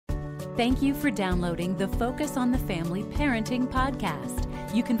Thank you for downloading the Focus on the Family Parenting Podcast.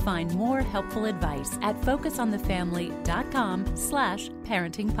 You can find more helpful advice at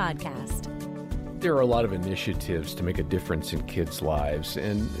focusonthefamily.com/parenting podcast. There are a lot of initiatives to make a difference in kids' lives,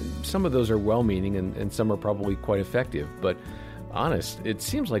 and some of those are well-meaning and some are probably quite effective. But honest, it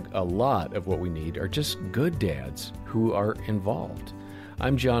seems like a lot of what we need are just good dads who are involved.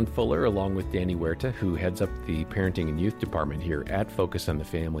 I'm John Fuller, along with Danny Huerta, who heads up the Parenting and Youth Department here at Focus on the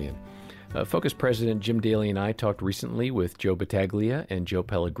Family. And Focus President Jim Daly and I talked recently with Joe Battaglia and Joe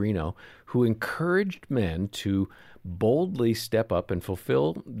Pellegrino, who encouraged men to boldly step up and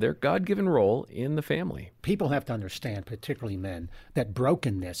fulfill their God-given role in the family. People have to understand, particularly men, that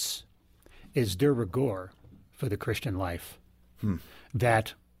brokenness is de rigueur for the Christian life.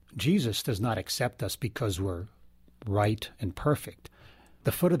 That Jesus does not accept us because we're right and perfect.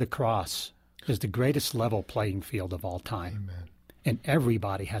 The foot of the cross is the greatest level playing field of all time. Amen. And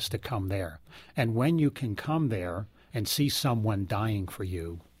everybody has to come there. And when you can come there and see someone dying for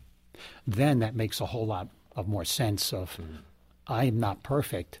you, then that makes a whole lot of more sense of, I am not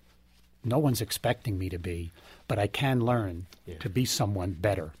perfect. No one's expecting me to be, but I can learn to be someone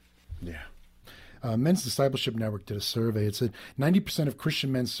better. Yeah. Men's Discipleship Network did a survey. It said 90% of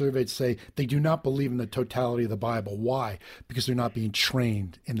Christian men surveyed say they do not believe in the totality of the Bible. Why? Because they're not being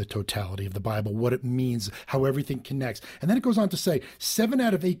trained in the totality of the Bible, what it means, how everything connects. And then it goes on to say 7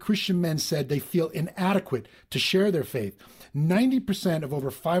 out of 8 Christian men said they feel inadequate to share their faith. 90% of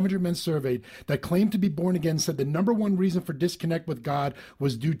over 500 men surveyed that claimed to be born again said the number one reason for disconnect with God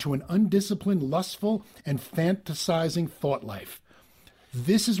was due to an undisciplined, lustful, and fantasizing thought life.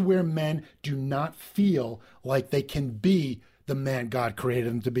 This is where men do not feel like they can be the man God created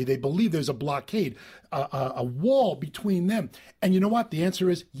them to be. They believe there's a blockade, a wall between them. And you know what? The answer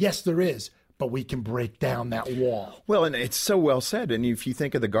is, yes, there is. But we can break down that wall. Well, and it's so well said. And if you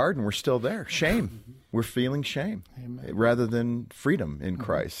think of the garden, we're still there. Shame. We're feeling shame. Amen. Rather than freedom in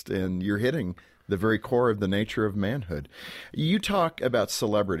Christ. And you're hitting the very core of the nature of manhood. You talk about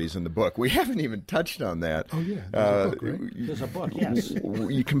celebrities in the book. We haven't even touched on that. Oh, yeah. There's a book, right? There's a book, yes.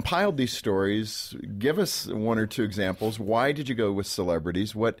 You compiled these stories. Give us 1 or 2 examples. Why did you go with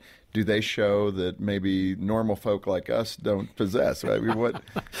celebrities? What do they show that maybe normal folk like us don't possess? I mean, what?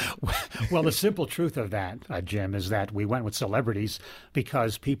 Well, the simple truth of that, Jim, is that we went with celebrities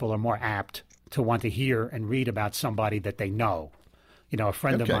because people are more apt to want to hear and read about somebody that they know. You know, a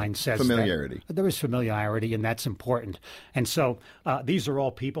friend of mine says familiarity. There is familiarity, and that's important. And so these are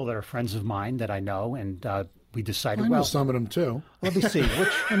all people that are friends of mine that I know, and we decided, I know some of them, too. Let me see.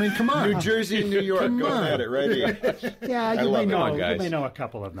 I mean, come on. New Jersey and New York, go at it right here. Yeah, you may know a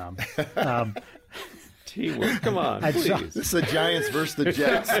couple of them. Teamwork, come on, please. This is the Giants versus the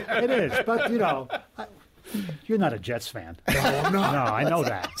Jets. It is, but, you know, you're not a Jets fan. No, I'm not. No, I know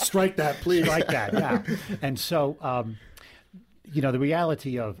that. Strike that, please. Strike that, yeah. And so... you know, the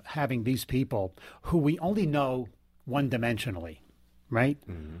reality of having these people who we only know one-dimensionally, right?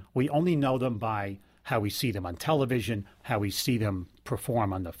 Mm-hmm. We only know them by how we see them on television, how we see them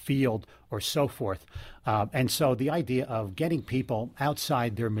perform on the field, or so forth. And so the idea of getting people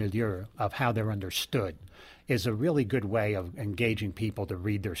outside their milieu of how they're understood is a really good way of engaging people to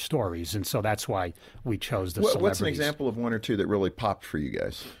read their stories. And so that's why we chose the celebrities. What's an example of 1 or 2 that really popped for you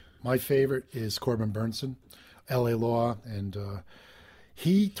guys? My favorite is Corbin Burnson, L.A. Law, and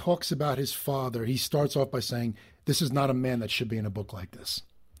he talks about his father. He starts off by saying, this is not a man that should be in a book like this.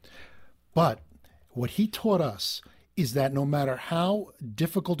 But what he taught us is that no matter how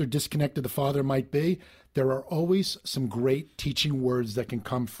difficult or disconnected the father might be, there are always some great teaching words that can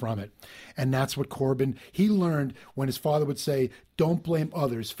come from it. And that's what Corbin, he learned when his father would say, don't blame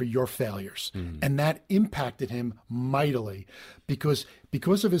others for your failures. And that impacted him mightily because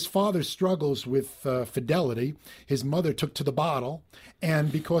of his father's struggles with fidelity, his mother took to the bottle. And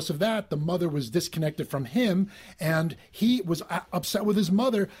because of that, the mother was disconnected from him and he was upset with his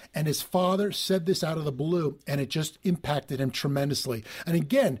mother. And his father said this out of the blue and it just impacted him tremendously. And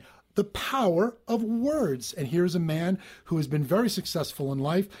again, the power of words. And here's a man who has been very successful in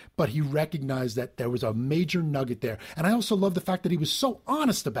life, but he recognized that there was a major nugget there. And I also love the fact that he was so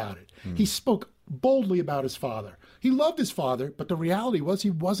honest about it. He spoke boldly about his father. He loved his father, but the reality was he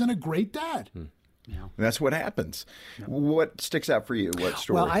wasn't a great dad. Yeah. That's what happens. Yeah. What sticks out for you? What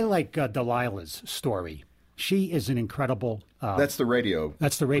story? Well, I like Delilah's story. She is an incredible... that's the radio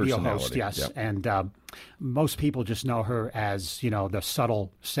host, yes. Yep. And most people just know her as, you know, the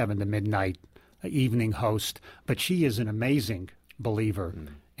subtle 7 to midnight evening host. But she is an amazing believer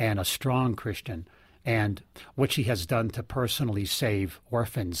and a strong Christian. And what she has done to personally save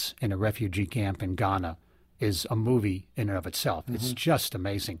orphans in a refugee camp in Ghana is a movie in and of itself. It's just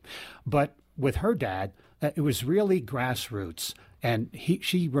amazing. But with her dad, it was really grassroots. And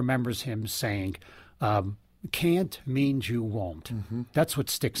she remembers him saying, can't means you won't. That's what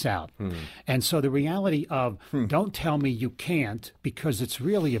sticks out. And so the reality of don't tell me you can't, because it's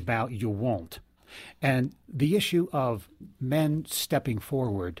really about you won't. And the issue of men stepping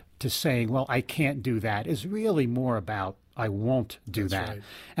forward to saying, well, I can't do that, is really more about I won't do that. Right.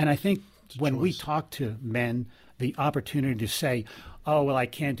 And I think when we talk to men, the opportunity to say, oh, well, I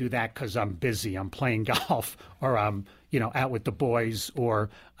can't do that because I'm busy, I'm playing golf, or I'm, out with the boys, or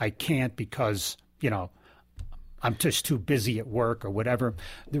I can't because, I'm just too busy at work or whatever.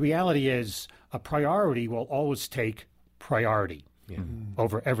 The reality is a priority will always take priority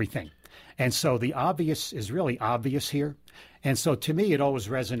over everything. And so the obvious is really obvious here. And so to me, it always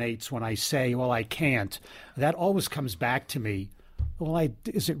resonates when I say, well, I can't. That always comes back to me. Well,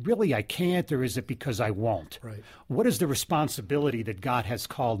 is it really I can't, or is it because I won't? Right. What is the responsibility that God has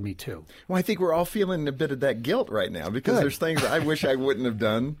called me to? Well, I think we're all feeling a bit of that guilt right now, because there's things I wish I wouldn't have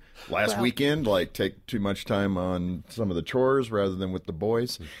done last weekend, like take too much time on some of the chores rather than with the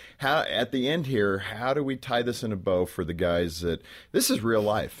boys. How, at the end here, how do we tie this in a bow for the guys that this is real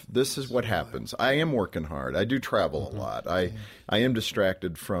life? This is what happens. I am working hard. I do travel a lot. I am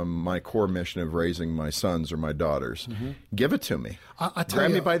distracted from my core mission of raising my sons or my daughters. Give it to me. I tell Grab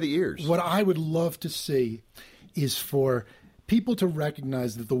you, me by the ears. What I would love to see is for people to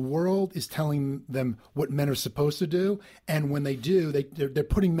recognize that the world is telling them what men are supposed to do, and when they do, they're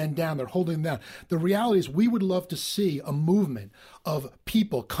putting men down, they're holding them down. The reality is we would love to see a movement of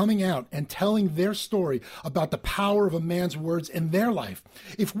people coming out and telling their story about the power of a man's words in their life.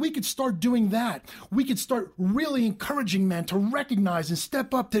 If we could start doing that, we could start really encouraging men to recognize and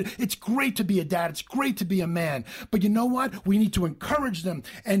step up to, it's great to be a dad, it's great to be a man, but you know what? We need to encourage them.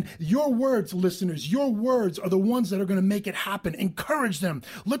 And your words, listeners, your words are the ones that are going to make it happen. Encourage them.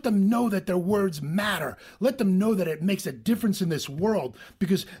 Let them know that their words matter. Let them know that it makes a difference in this world,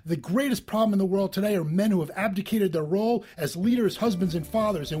 because the greatest problem in the world today are men who have abdicated their role as leaders, husbands, and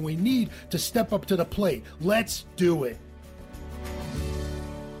fathers, and we need to step up to the plate. Let's do it.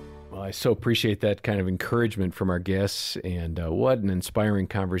 Well, I so appreciate that kind of encouragement from our guests, and what an inspiring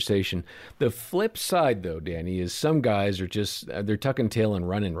conversation. The flip side, though, Danny, is some guys are just, they're tucking tail and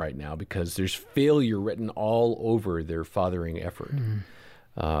running right now because there's failure written all over their fathering effort.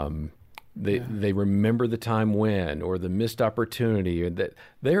 They remember the time when, or the missed opportunity, or that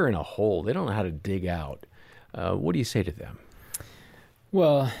they're in a hole. They don't know how to dig out. What do you say to them?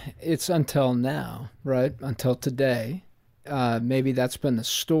 Well, it's until now, right? Until today. Maybe that's been the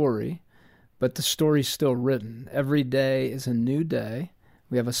story, but the story's still written. Every day is a new day.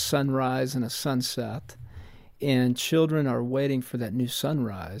 We have a sunrise and a sunset, and children are waiting for that new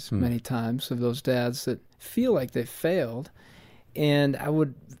sunrise many times, of those dads that feel like they failed. And I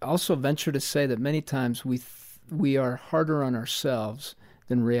would also venture to say that many times we are harder on ourselves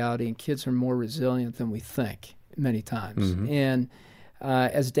than reality, and kids are more resilient than we think many times. And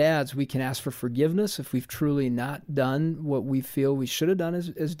as dads, we can ask for forgiveness if we've truly not done what we feel we should have done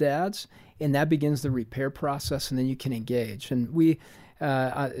as dads, and that begins the repair process, and then you can engage. And we, in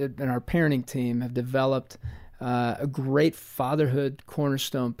our parenting team, have developed a great fatherhood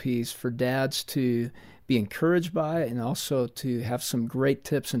cornerstone piece for dads to be encouraged by, and also to have some great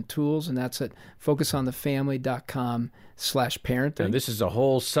tips and tools, and that's at focusonthefamily.com/parenting. And this is a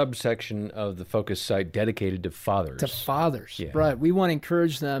whole subsection of the Focus site dedicated to fathers. To fathers, right. We want to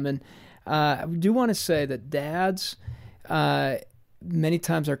encourage them, and I do want to say that dads many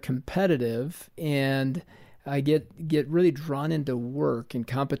times are competitive, and I get really drawn into work and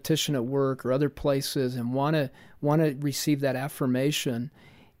competition at work or other places, and want to receive that affirmation.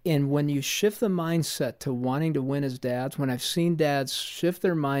 And when you shift the mindset to wanting to win as dads, when I've seen dads shift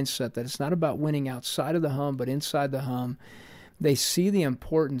their mindset that it's not about winning outside of the home, but inside the home, they see the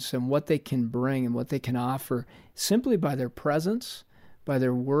importance and what they can bring and what they can offer simply by their presence, by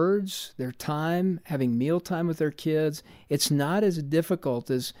their words, their time, having mealtime with their kids. It's not as difficult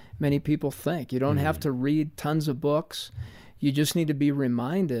as many people think. You don't have to read tons of books. You just need to be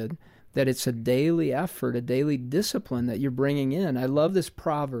reminded that it's a daily effort, a daily discipline that you're bringing in. I love this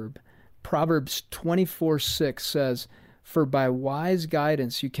proverb. Proverbs 24:6 says, "For by wise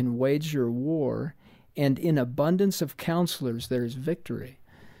guidance you can wage your war, and in abundance of counselors there is victory."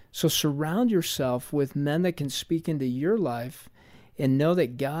 So surround yourself with men that can speak into your life, and know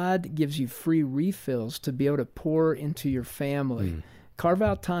that God gives you free refills to be able to pour into your family. Carve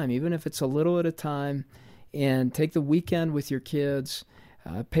out time, even if it's a little at a time, and take the weekend with your kids.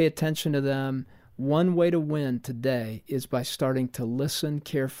 Pay attention to them. One way to win today is by starting to listen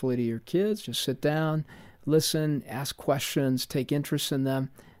carefully to your kids. Just sit down, listen, ask questions, take interest in them,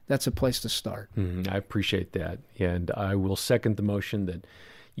 that's a place to start. I appreciate that. And I will second the motion that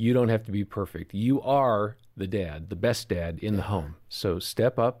you don't have to be perfect. You are the dad, the best dad in the home. So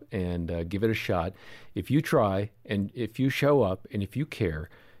step up and give it a shot. If you try, and if you show up, and if you care,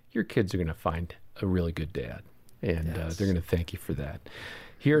 your kids are going to find a really good dad. And they're going to thank you for that.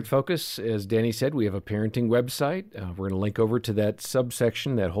 Here at Focus, as Danny said, we have a parenting website. We're going to link over to that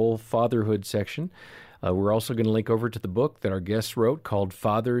subsection, that whole fatherhood section. We're also going to link over to the book that our guests wrote called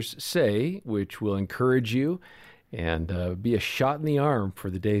Fathers Say, which will encourage you and be a shot in the arm for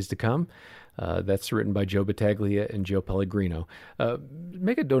the days to come. That's written by Joe Battaglia and Joe Pellegrino.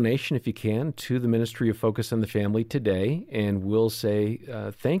 Make a donation if you can to the Ministry of Focus on the Family today, and we'll say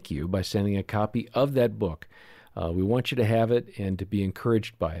thank you by sending a copy of that book. We want you to have it and to be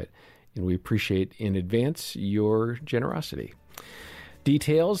encouraged by it, and we appreciate in advance your generosity.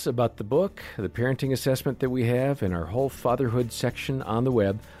 Details about the book, the parenting assessment that we have, and our whole fatherhood section on the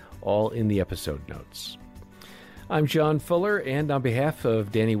web, all in the episode notes. I'm John Fuller, and on behalf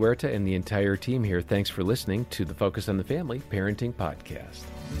of Danny Huerta and the entire team here, thanks for listening to the Focus on the Family Parenting Podcast.